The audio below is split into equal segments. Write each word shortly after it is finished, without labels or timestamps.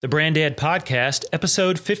The Brand Ed Podcast,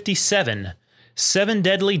 Episode 57, 7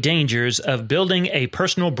 Deadly Dangers of Building a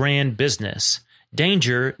Personal Brand Business.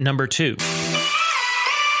 Danger number 2.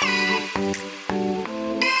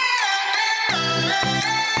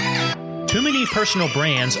 Too many personal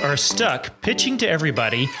brands are stuck pitching to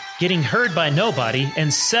everybody, getting heard by nobody,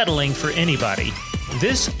 and settling for anybody.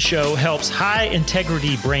 This show helps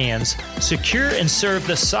high-integrity brands secure and serve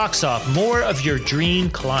the socks off more of your dream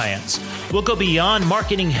clients. We'll go beyond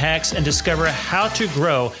marketing hacks and discover how to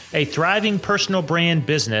grow a thriving personal brand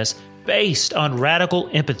business based on radical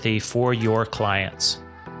empathy for your clients.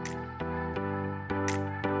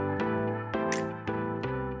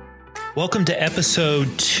 Welcome to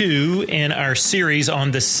episode 2 in our series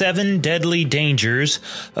on the 7 deadly dangers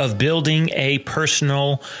of building a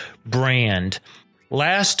personal brand.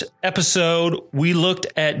 Last episode, we looked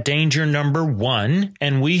at danger number 1,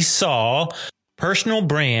 and we saw personal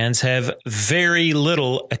brands have very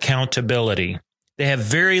little accountability. They have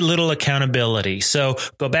very little accountability. So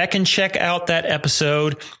go back and check out that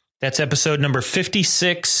episode. That's episode number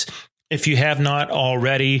 56. If you have not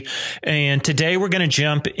already. And today we're going to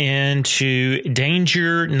jump into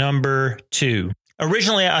danger number 2.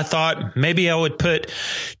 Originally, I thought maybe I would put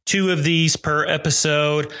 2 of these per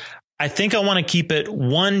episode. I think I want to keep it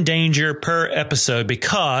 1 danger per episode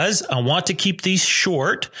because I want to keep these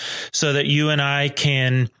short so that you and I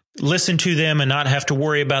can listen to them and not have to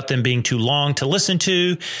worry about them being too long to listen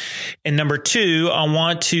to. And number 2, I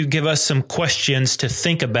want to give us some questions to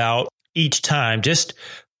think about each time. Just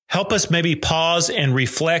help us maybe pause and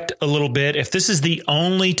reflect a little bit. If this is the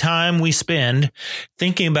only time we spend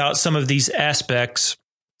thinking about some of these aspects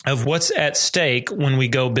of what's at stake when we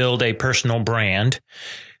go build a personal brand,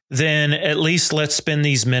 then at least let's spend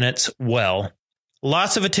these minutes well.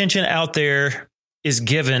 Lots of attention out there is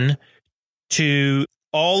given to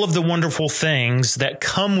all of the wonderful things that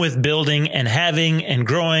come with building and having and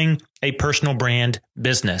growing a personal brand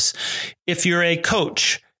business. If you're a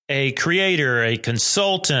coach, a creator, a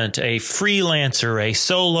consultant, a freelancer, a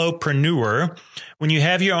solopreneur, when you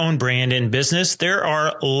have your own brand in business, there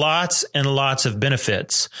are lots and lots of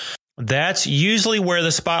benefits. That's usually where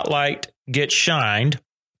the spotlight gets shined.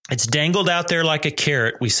 It's dangled out there like a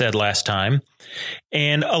carrot, we said last time.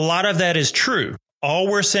 And a lot of that is true. All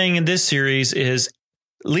we're saying in this series is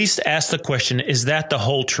at least ask the question, is that the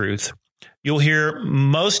whole truth? You'll hear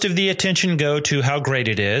most of the attention go to how great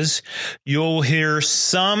it is. You'll hear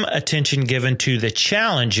some attention given to the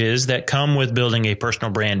challenges that come with building a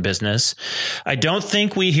personal brand business. I don't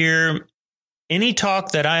think we hear any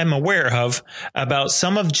talk that I am aware of about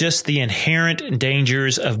some of just the inherent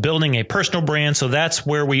dangers of building a personal brand. So that's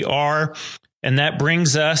where we are. And that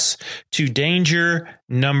brings us to danger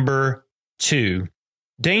number 2.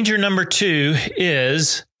 Danger number 2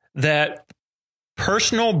 is that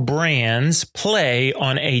personal brands play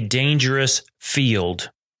on a dangerous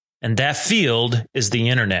field. And that field is the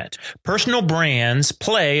internet. Personal brands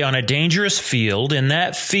play on a dangerous field, and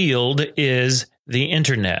that field is the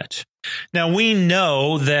internet. Now, we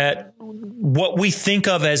know that what we think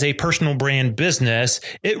of as a personal brand business,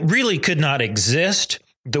 it really could not exist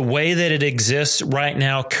the way that it exists right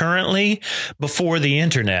now currently before the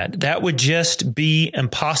internet. That would just be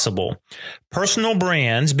impossible. Personal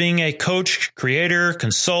brands, being a coach, creator,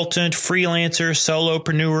 consultant, freelancer,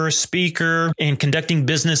 solopreneur, speaker, and conducting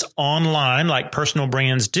business online like personal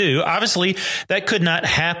brands do, obviously that could not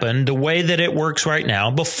happen the way that it works right now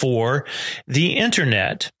before the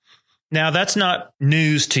internet. Now, that's not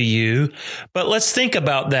news to you, but let's think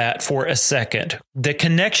about that for a second. The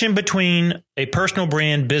connection between a personal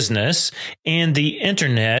brand business and the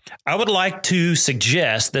internet, I would like to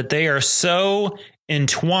suggest that they are so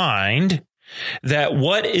entwined that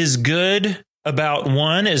what is good about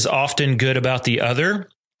one is often good about the other.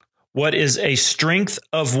 What is a strength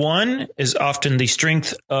of one is often the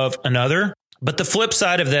strength of another. But the flip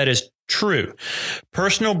side of that is true.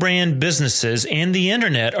 Personal brand businesses and the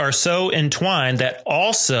internet are so entwined that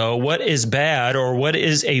also what is bad or what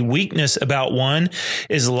is a weakness about one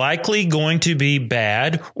is likely going to be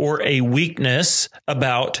bad or a weakness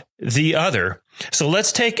about the other. So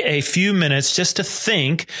let's take a few minutes just to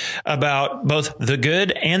think about both the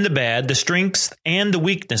good and the bad, the strengths and the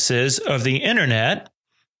weaknesses of the internet.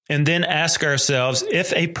 And then ask ourselves,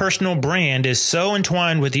 if a personal brand is so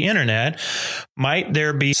entwined with the internet, might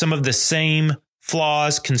there be some of the same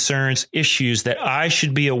flaws, concerns, issues that I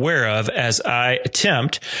should be aware of as I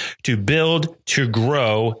attempt to build, to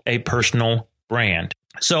grow a personal brand?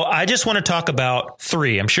 So I just want to talk about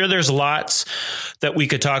 3. I'm sure there's lots that we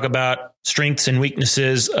could talk about, strengths and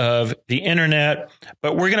weaknesses of the internet,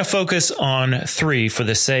 but we're going to focus on 3 for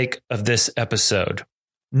the sake of this episode.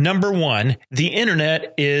 Number one, the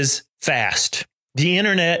internet is fast. The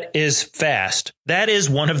internet is fast. That is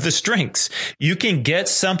one of the strengths. You can get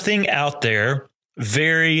something out there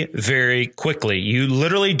very, very quickly. You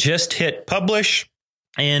literally just hit publish,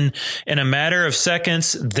 and in a matter of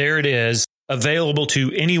seconds, there it is, available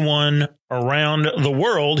to anyone around the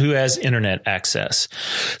world who has internet access.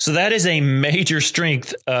 So that is a major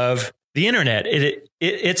strength of the internet.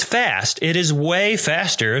 It's fast. It is way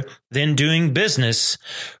faster than doing business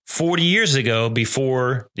 40 years ago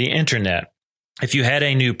before the internet. If you had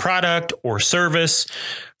a new product or service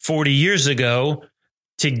 40 years ago,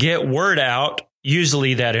 to get word out,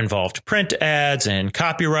 usually that involved print ads and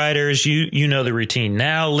copywriters. You know the routine.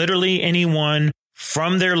 Now, literally anyone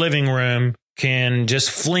from their living room can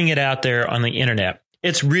just fling it out there on the internet.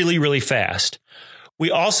 It's really, really fast. We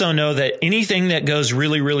also know that anything that goes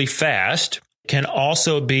really, really fast can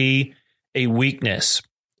also be a weakness.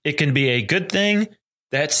 It can be a good thing.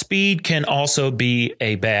 That speed can also be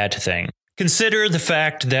a bad thing. Consider the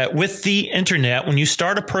fact that with the internet, when you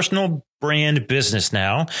start a personal brand business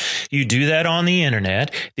now, you do that on the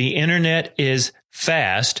internet. The internet is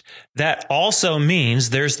fast. That also means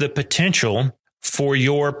there's the potential for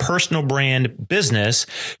your personal brand business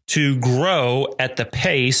to grow at the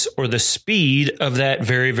pace or the speed of that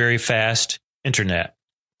very, very fast internet.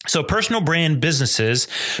 So personal brand businesses,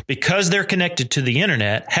 because they're connected to the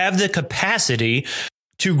internet, have the capacity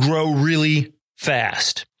to grow really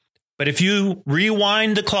fast. But if you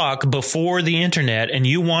rewind the clock before the internet and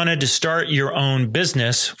you wanted to start your own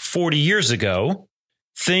business 40 years ago,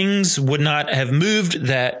 things would not have moved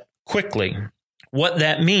that quickly. What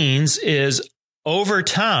that means is over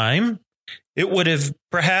time, it would have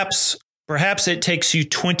perhaps it takes you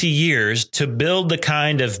 20 years to build the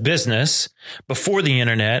kind of business before the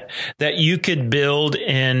internet that you could build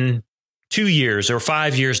in 2 years or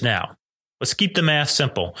 5 years now. Let's keep the math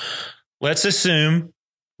simple. Let's assume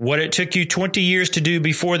what it took you 20 years to do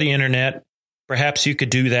before the internet, perhaps you could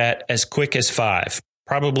do that as quick as 5,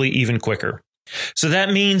 probably even quicker. So that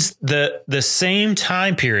means the same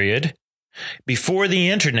time period before the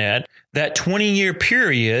internet, that 20-year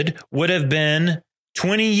period would have been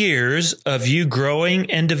 20 years of you growing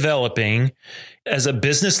and developing as a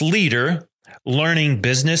business leader, learning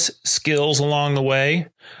business skills along the way,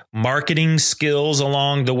 marketing skills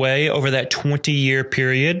along the way over that 20-year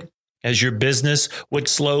period. As your business would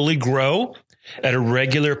slowly grow at a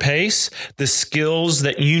regular pace, the skills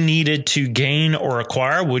that you needed to gain or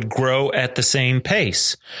acquire would grow at the same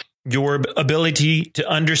pace. Your ability to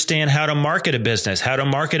understand how to market a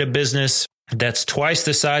business that's twice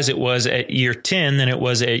the size it was at year 10 than it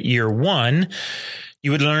was at year 1. You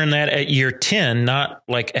would learn that at year 10, not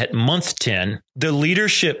like at month 10. The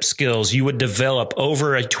leadership skills you would develop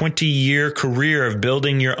over a 20-year career of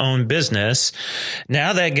building your own business,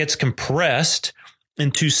 now that gets compressed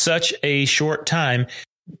into such a short time.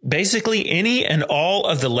 Basically, any and all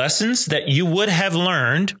of the lessons that you would have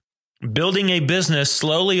learned building a business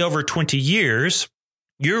slowly over 20 years,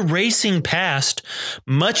 you're racing past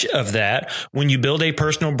much of that when you build a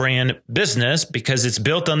personal brand business because it's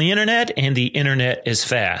built on the internet and the internet is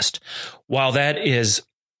fast. While that is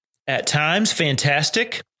at times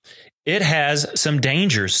fantastic, it has some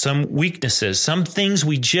dangers, some weaknesses, some things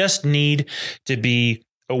we just need to be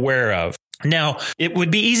aware of. Now, it would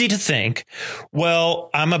be easy to think,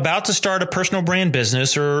 well, I'm about to start a personal brand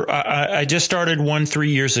business, or I just started one 3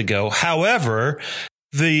 years ago. However,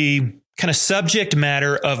 the kind of subject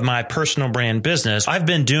matter of my personal brand business, I've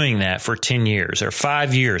been doing that for 10 years or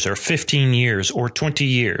 5 years or 15 years or 20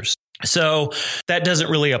 years. So that doesn't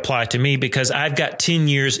really apply to me because I've got 10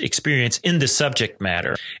 years experience in the subject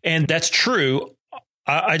matter. And that's true.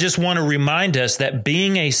 I just want to remind us that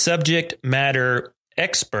being a subject matter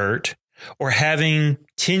expert or having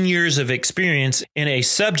 10 years of experience in a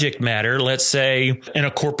subject matter, let's say in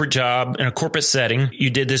a corporate job, in a corporate setting,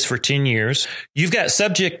 you did this for 10 years, you've got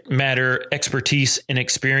subject matter expertise and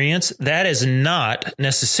experience. That is not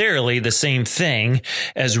necessarily the same thing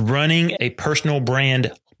as running a personal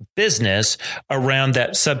brand business around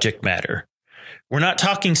that subject matter. We're not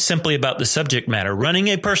talking simply about the subject matter. Running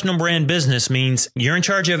a personal brand business means you're in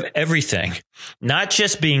charge of everything, not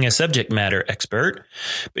just being a subject matter expert,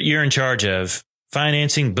 but you're in charge of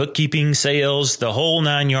financing, bookkeeping, sales, the whole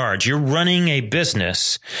 9 yards. You're running a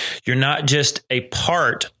business. You're not just a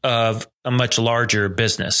part of a much larger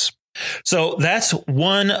business. So that's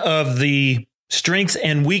one of the strengths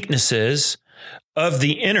and weaknesses of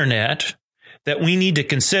the internet that we need to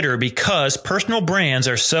consider, because personal brands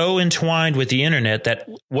are so entwined with the internet that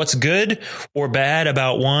what's good or bad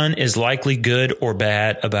about one is likely good or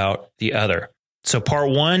bad about the other. So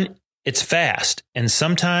part one it's fast, and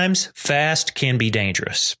sometimes fast can be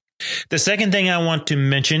dangerous. The second thing I want to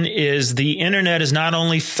mention is the internet is not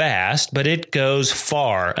only fast, but it goes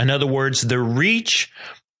far. In other words, the reach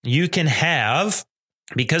you can have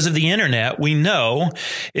because of the internet, we know,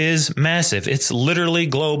 is massive. It's literally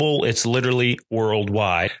global. It's literally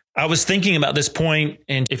worldwide. I was thinking about this point,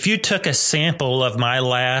 and if you took a sample of my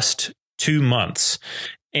last 2 months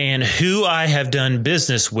and who I have done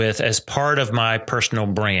business with as part of my personal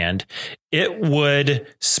brand, it would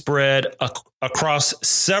spread across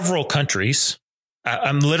several countries.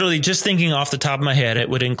 I'm literally just thinking off the top of my head. It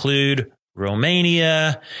would include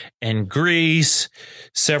Romania and Greece,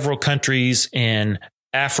 several countries in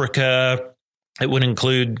Africa. It would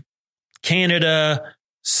include Canada,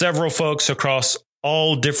 several folks across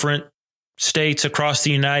all different states across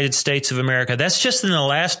the United States of America. That's just in the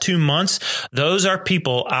last 2 months. Those are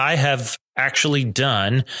people I have actually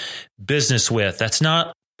done business with. That's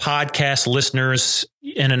not podcast listeners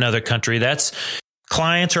in another country. That's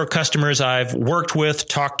clients or customers I've worked with,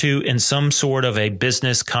 talked to in some sort of a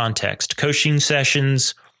business context, coaching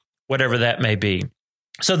sessions, whatever that may be.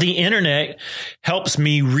 So the internet helps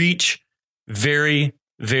me reach very,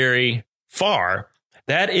 very far.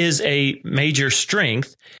 That is a major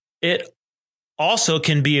strength. It also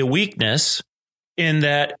can be a weakness in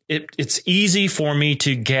that it's easy for me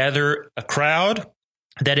to gather a crowd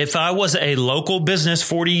that if I was a local business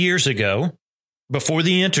 40 years ago, before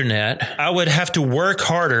the internet, I would have to work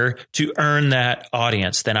harder to earn that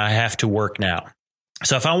audience than I have to work now.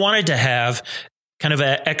 So if I wanted to have kind of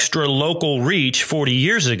an extra local reach 40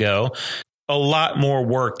 years ago, a lot more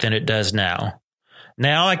work than it does now.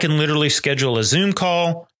 Now I can literally schedule a Zoom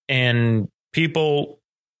call, and people,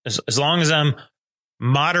 as long as I'm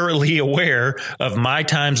moderately aware of my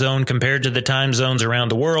time zone compared to the time zones around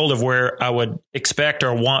the world of where I would expect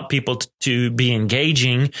or want people to be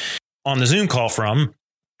engaging on the Zoom call from,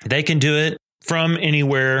 they can do it from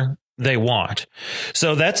anywhere they want.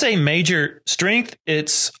 So that's a major strength.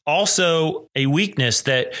 It's also a weakness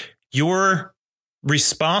that you're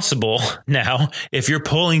responsible now. If you're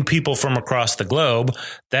pulling people from across the globe,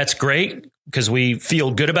 that's great because we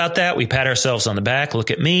feel good about that. We pat ourselves on the back. Look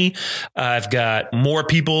at me. I've got more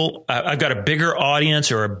people. I've got a bigger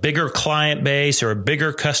audience or a bigger client base or a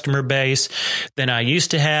bigger customer base than I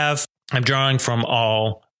used to have. I'm drawing from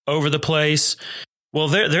all over the place. Well,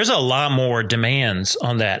 there's a lot more demands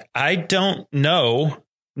on that. I don't know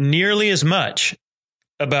nearly as much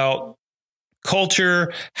about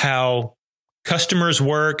culture, how customers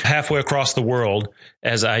work halfway across the world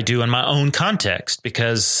as I do in my own context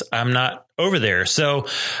because I'm not over there. So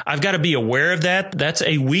I've got to be aware of that. That's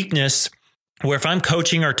a weakness where if I'm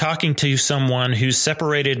coaching or talking to someone who's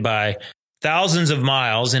separated by thousands of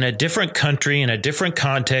miles in a different country, in a different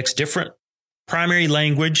context, different primary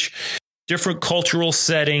language, different cultural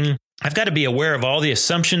setting, I've got to be aware of all the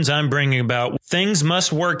assumptions I'm bringing about. Things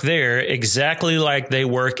must work there exactly like they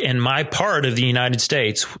work in my part of the United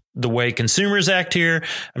States. The way consumers act here,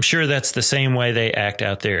 I'm sure that's the same way they act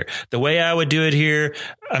out there. The way I would do it here,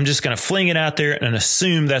 I'm just going to fling it out there and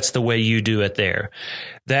assume that's the way you do it there.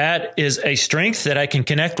 That is a strength that I can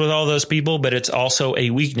connect with all those people, but it's also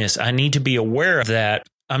a weakness. I need to be aware of that.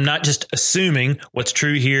 I'm not just assuming what's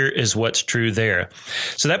true here is what's true there.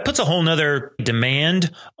 So that puts a whole nother demand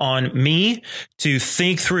on me to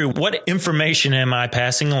think through what information am I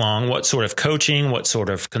passing along, what sort of coaching, what sort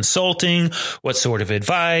of consulting, what sort of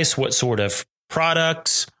advice, what sort of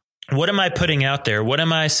products. What am I putting out there? What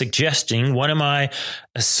am I suggesting? What am I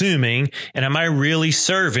assuming? And am I really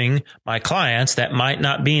serving my clients that might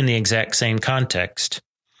not be in the exact same context?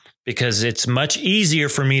 Because it's much easier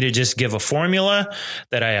for me to just give a formula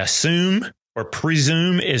that I assume or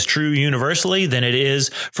presume is true universally than it is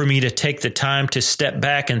for me to take the time to step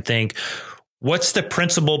back and think, what's the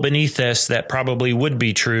principle beneath this that probably would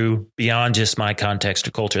be true beyond just my context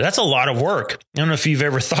or culture? That's a lot of work. I don't know if you've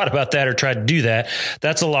ever thought about that or tried to do that.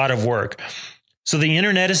 That's a lot of work. So the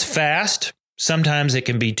internet is fast. Sometimes it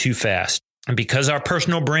can be too fast. And because our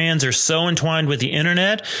personal brands are so entwined with the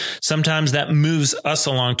internet, sometimes that moves us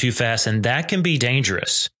along too fast, and that can be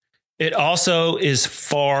dangerous. It also is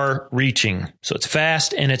far reaching. So it's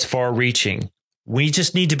fast and it's far reaching. We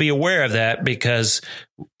just need to be aware of that because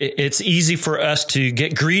it's easy for us to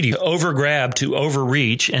get greedy, overgrab, to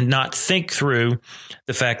overreach and not think through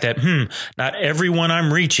the fact that, not everyone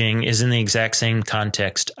I'm reaching is in the exact same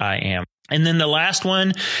context I am. And then the last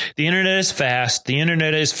one, the internet is fast. The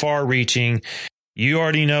internet is far reaching. You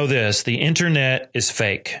already know this. The internet is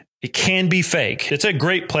fake. It can be fake. It's a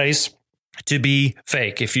great place to be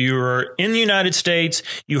fake. If you're in the United States,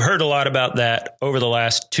 you heard a lot about that over the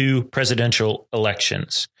last 2 presidential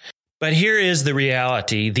elections. But here is the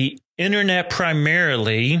reality. The internet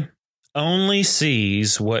primarily only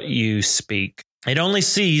sees what you speak. It only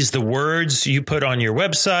sees the words you put on your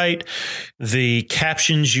website, the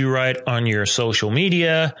captions you write on your social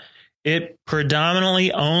media. It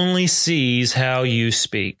predominantly only sees how you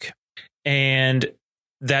speak. And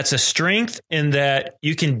that's a strength in that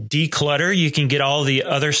you can declutter. You can get all the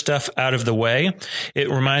other stuff out of the way. It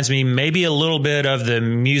reminds me maybe a little bit of the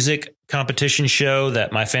music competition show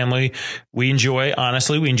that my family, we enjoy.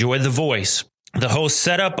 Honestly, we enjoy The Voice. The whole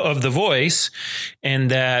setup of The Voice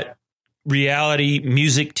and that reality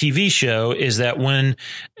music TV show is that when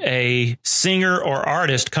a singer or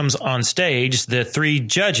artist comes on stage, the three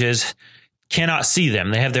judges cannot see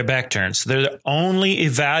them. They have their back turned. So they're only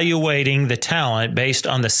evaluating the talent based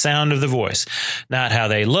on the sound of the voice, not how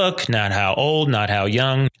they look, not how old, not how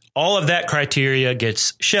young. All of that criteria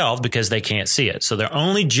gets shelved because they can't see it. So they're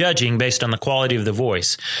only judging based on the quality of the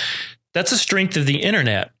voice. That's a strength of the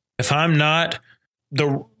internet. If I'm not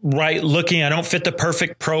the right looking, I don't fit the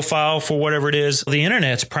perfect profile for whatever it is. The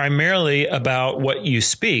internet's primarily about what you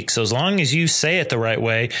speak. So as long as you say it the right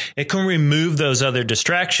way, it can remove those other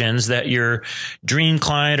distractions that your dream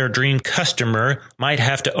client or dream customer might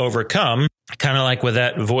have to overcome, kind of like with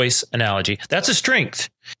that voice analogy. That's a strength.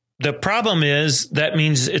 The problem is that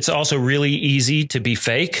means it's also really easy to be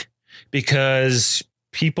fake because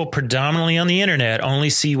people predominantly on the internet only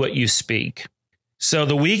see what you speak. So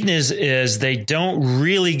the weakness is they don't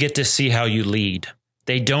really get to see how you lead.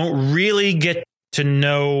 They don't really get to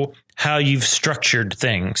know how you've structured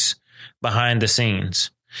things behind the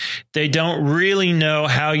scenes. They don't really know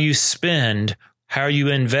how you spend, how you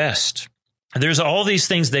invest. There's all these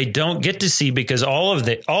things they don't get to see because all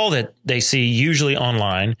that they see usually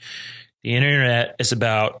online, the internet is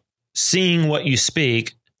about seeing what you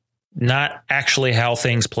speak, not actually how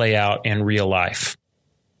things play out in real life.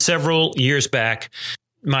 Several years back,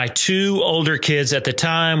 my two older kids at the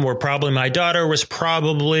time were my daughter was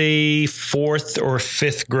probably 4th or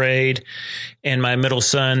 5th grade, and my middle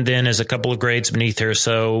son then is a couple of grades beneath her.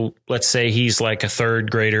 So let's say he's like a 3rd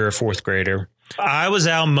grader or 4th grader. I was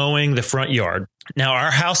out mowing the front yard. Now, our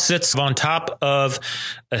house sits on top of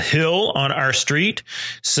a hill on our street.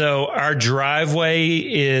 So our driveway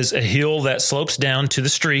is a hill that slopes down to the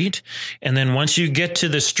street. And then once you get to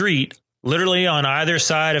the street, literally on either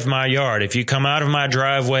side of my yard, if you come out of my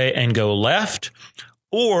driveway and go left,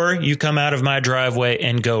 or you come out of my driveway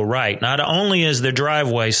and go right, not only is the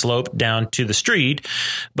driveway sloped down to the street,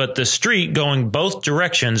 but the street going both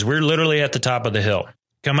directions, we're literally at the top of the hill.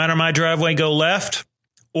 Come out of my driveway, go left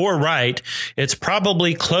or right, it's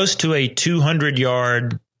probably close to a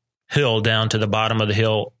 200-yard hill down to the bottom of the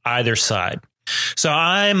hill, either side. So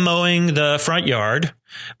I'm mowing the front yard.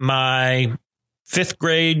 My 5th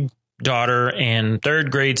grade daughter and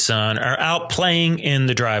 3rd grade son are out playing in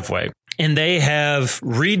the driveway, and they have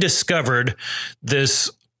rediscovered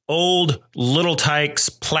this old Little Tikes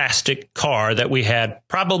plastic car that we had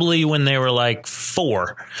probably when they were like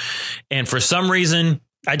 4. And for some reason,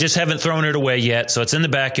 I just haven't thrown it away yet. So it's in the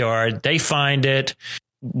backyard. They find it,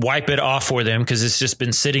 wipe it off for them because it's just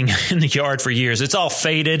been sitting in the yard for years. It's all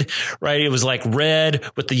faded, right? It was like red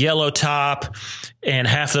with the yellow top, and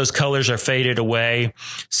half those colors are faded away.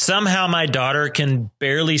 Somehow my daughter can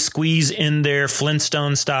barely squeeze in there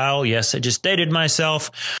Flintstone style. Yes, I just dated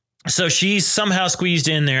myself. So she's somehow squeezed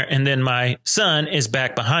in there, and then my son is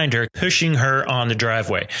back behind her, pushing her on the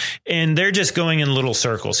driveway. And they're just going in little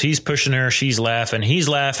circles. He's pushing her, she's laughing, he's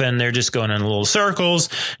laughing. They're just going in little circles.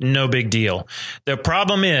 No big deal. The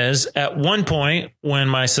problem is, at one point, when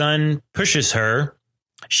my son pushes her,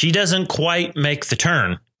 she doesn't quite make the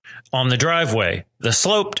turn on the driveway, the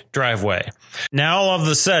sloped driveway. Now, all of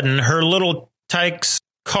a sudden, her Little Tikes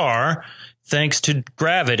car, thanks to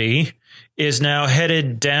gravity, is now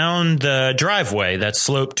headed down the driveway that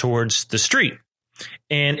sloped towards the street.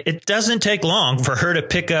 And it doesn't take long for her to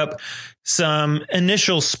pick up some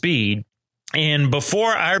initial speed. And before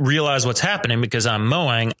I realize what's happening, because I'm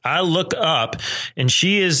mowing, I look up and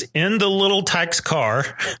she is in the Little Tikes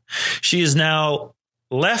car. She is now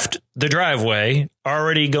left the driveway,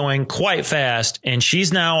 already going quite fast. And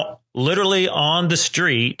she's now literally on the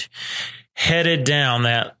street, headed down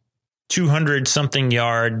that 200-something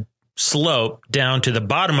yard slope down to the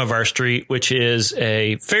bottom of our street, which is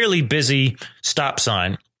a fairly busy stop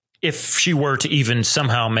sign, if she were to even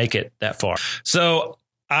somehow make it that far. So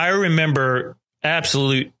I remember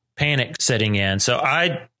absolute panic setting in. So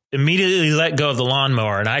I immediately let go of the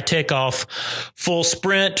lawnmower and I take off full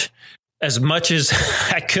sprint as much as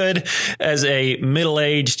I could as a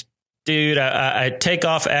middle-aged dude, I take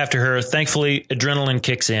off after her. Thankfully, adrenaline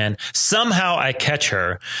kicks in. Somehow I catch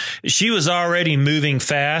her. She was already moving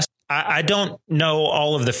fast. I don't know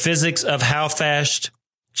all of the physics of how fast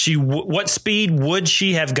what speed would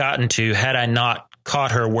she have gotten to had I not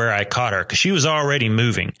caught her where I caught her, because she was already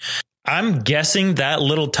moving. I'm guessing that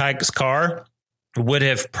little Tykes car would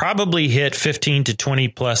have probably hit 15 to 20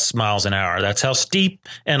 plus miles an hour. That's how steep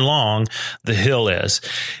and long the hill is.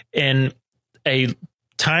 And a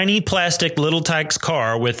tiny plastic little Tykes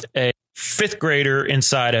car with a fifth grader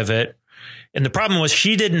inside of it. And the problem was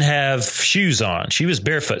she didn't have shoes on. She was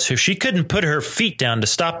barefoot. So she couldn't put her feet down to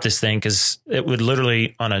stop this thing, because it would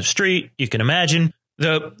literally, on a street, you can imagine.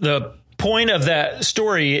 The point of that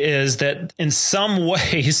story is that in some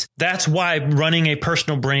ways, that's why running a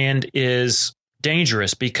personal brand is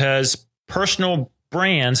dangerous, because personal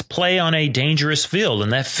brands play on a dangerous field,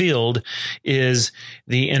 and that field is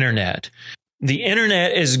the internet. The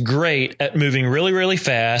internet is great at moving really, really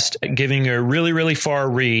fast, at giving you a really, really far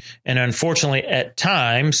reach, and unfortunately, at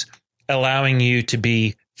times, allowing you to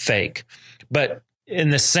be fake. But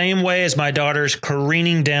in the same way as my daughter's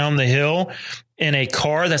careening down the hill in a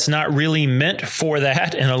car that's not really meant for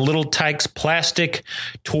that, in a little Tykes plastic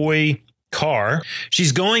toy car,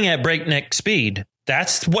 she's going at breakneck speed.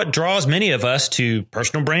 That's what draws many of us to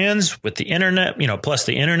personal brands with the internet, plus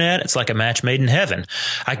the internet. It's like a match made in heaven.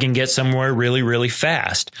 I can get somewhere really, really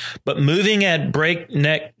fast. But moving at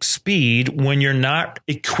breakneck speed when you're not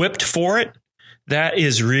equipped for it, that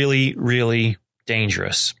is really, really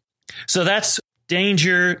dangerous. So that's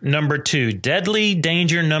danger number 2. Deadly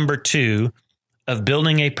danger number 2 of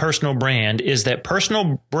building a personal brand is that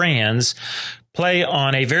personal brands play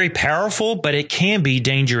on a very powerful, but it can be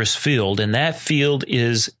dangerous field, and that field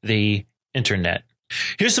is the internet.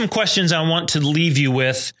 Here's some questions I want to leave you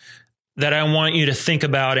with that I want you to think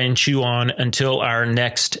about and chew on until our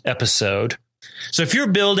next episode. So if you're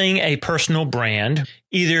building a personal brand,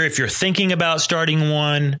 either if you're thinking about starting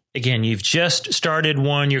one, again, you've just started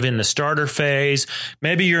one, you're in the starter phase,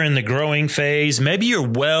 maybe you're in the growing phase, maybe you're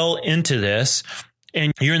well into this,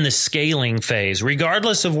 and you're in the scaling phase,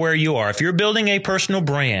 regardless of where you are. If you're building a personal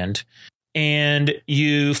brand and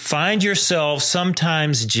you find yourself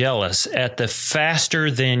sometimes jealous at the faster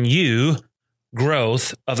than you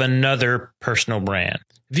growth of another personal brand.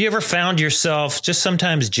 Have you ever found yourself just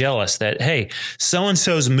sometimes jealous that, hey,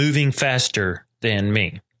 so-and-so's moving faster than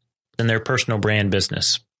me in their personal brand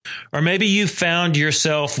business? Or maybe you found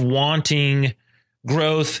yourself wanting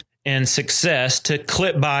growth and success to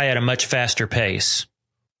clip by at a much faster pace.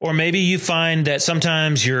 Or maybe you find that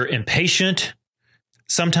sometimes you're impatient.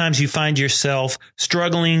 Sometimes you find yourself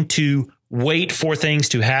struggling to wait for things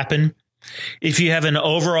to happen. If you have an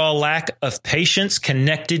overall lack of patience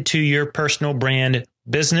connected to your personal brand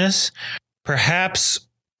business, perhaps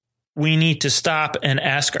we need to stop and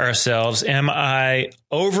ask ourselves, am I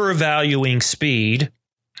overvaluing speed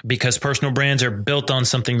because personal brands are built on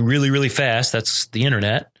something really, really fast? That's the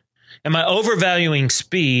internet. Am I overvaluing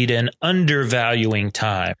speed and undervaluing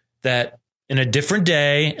time? That in a different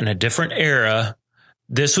day, in a different era,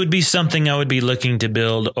 this would be something I would be looking to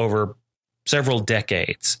build over several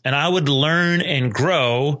decades. And I would learn and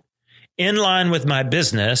grow in line with my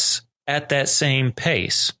business at that same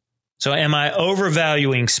pace. So am I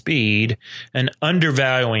overvaluing speed and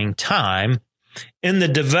undervaluing time in the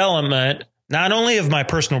development not only of my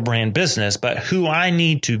personal brand business, but who I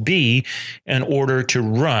need to be in order to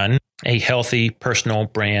run a healthy personal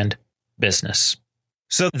brand business?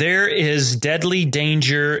 So there is deadly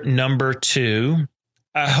danger number 2.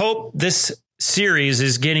 I hope this series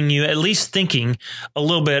is getting you at least thinking a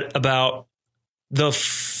little bit about the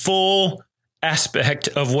full aspect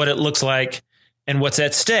of what it looks like and what's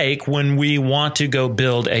at stake when we want to go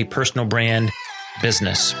build a personal brand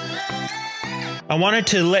business. I wanted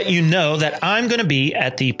to let you know that I'm going to be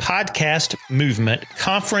at the Podcast Movement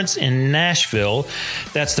Conference in Nashville.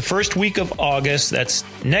 That's the first week of August. That's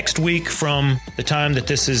next week from the time that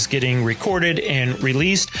this is getting recorded and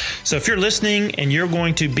released. So if you're listening and you're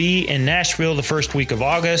going to be in Nashville the first week of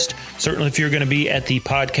August, certainly if you're going to be at the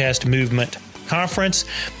Podcast Movement Conference,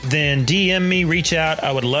 then DM me, reach out.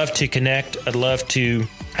 I would love to connect. I'd love to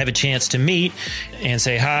have a chance to meet and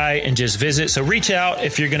say hi and just visit. So reach out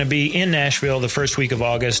if you're going to be in Nashville the first week of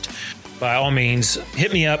August. By all means,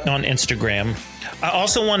 hit me up on Instagram. I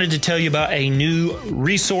also wanted to tell you about a new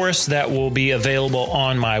resource that will be available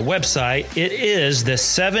on my website. It is the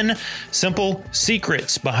 7 simple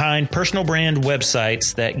secrets behind personal brand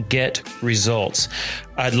websites that get results.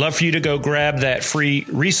 I'd love for you to go grab that free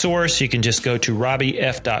resource. You can just go to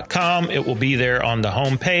robbyf.com. It will be there on the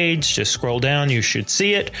home page. Just scroll down. You should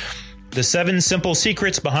see it. the 7 simple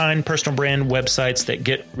secrets behind personal brand websites that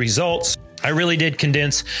get results. I really did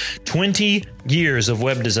condense 20 years of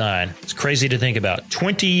web design. It's crazy to think about.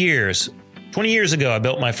 20 years. 20 years ago, I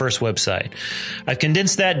built my first website. I've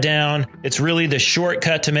condensed that down. It's really the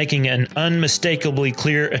shortcut to making an unmistakably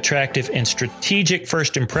clear, attractive, and strategic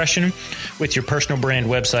first impression with your personal brand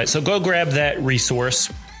website. So go grab that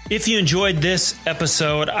resource. If you enjoyed this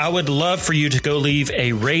episode, I would love for you to go leave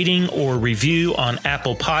a rating or review on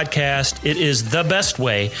Apple Podcast. It is the best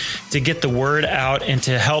way to get the word out and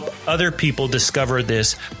to help other people discover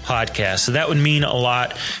this podcast. So that would mean a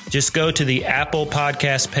lot. Just go to the Apple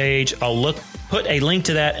Podcast page. I'll put a link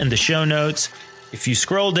to that in the show notes. If you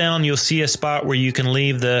scroll down, you'll see a spot where you can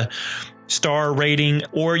leave the star rating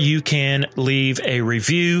or you can leave a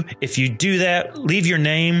review. If you do that, leave your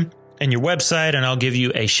name and your website, and I'll give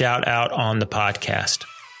you a shout out on the podcast.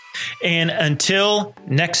 And until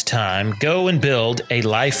next time, go and build a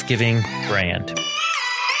life-giving brand.